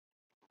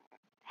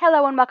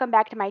Hello and welcome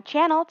back to my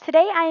channel.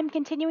 Today I am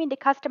continuing to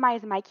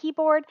customize my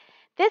keyboard.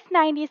 This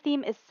 90s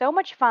theme is so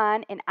much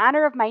fun. In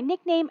honor of my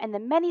nickname and the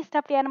many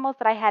stuffed animals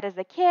that I had as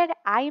a kid,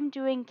 I am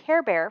doing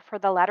Care Bear for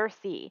the letter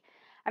C.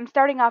 I'm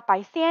starting off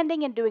by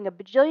sanding and doing a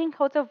bajillion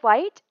coats of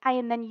white. I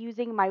am then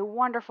using my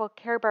wonderful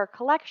Care Bear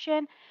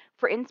collection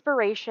for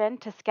inspiration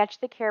to sketch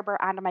the Care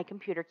Bear onto my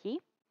computer key.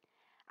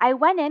 I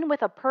went in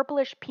with a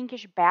purplish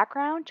pinkish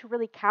background to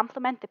really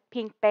complement the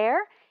pink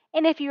bear.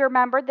 And if you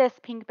remember, this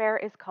pink bear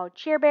is called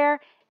Cheer Bear.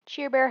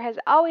 Cheer Bear has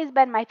always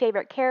been my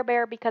favorite Care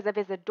Bear because of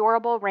his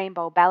adorable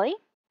rainbow belly.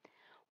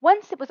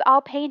 Once it was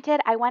all painted,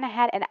 I went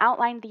ahead and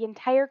outlined the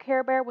entire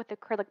Care Bear with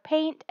acrylic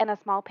paint and a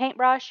small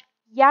paintbrush.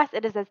 Yes,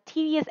 it is as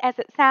tedious as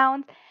it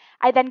sounds.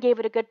 I then gave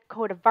it a good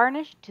coat of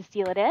varnish to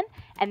seal it in,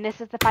 and this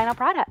is the final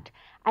product.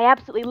 I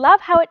absolutely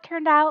love how it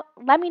turned out.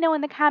 Let me know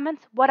in the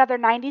comments what other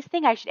 90s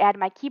thing I should add to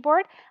my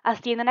keyboard. I'll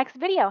see you in the next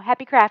video.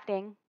 Happy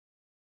crafting!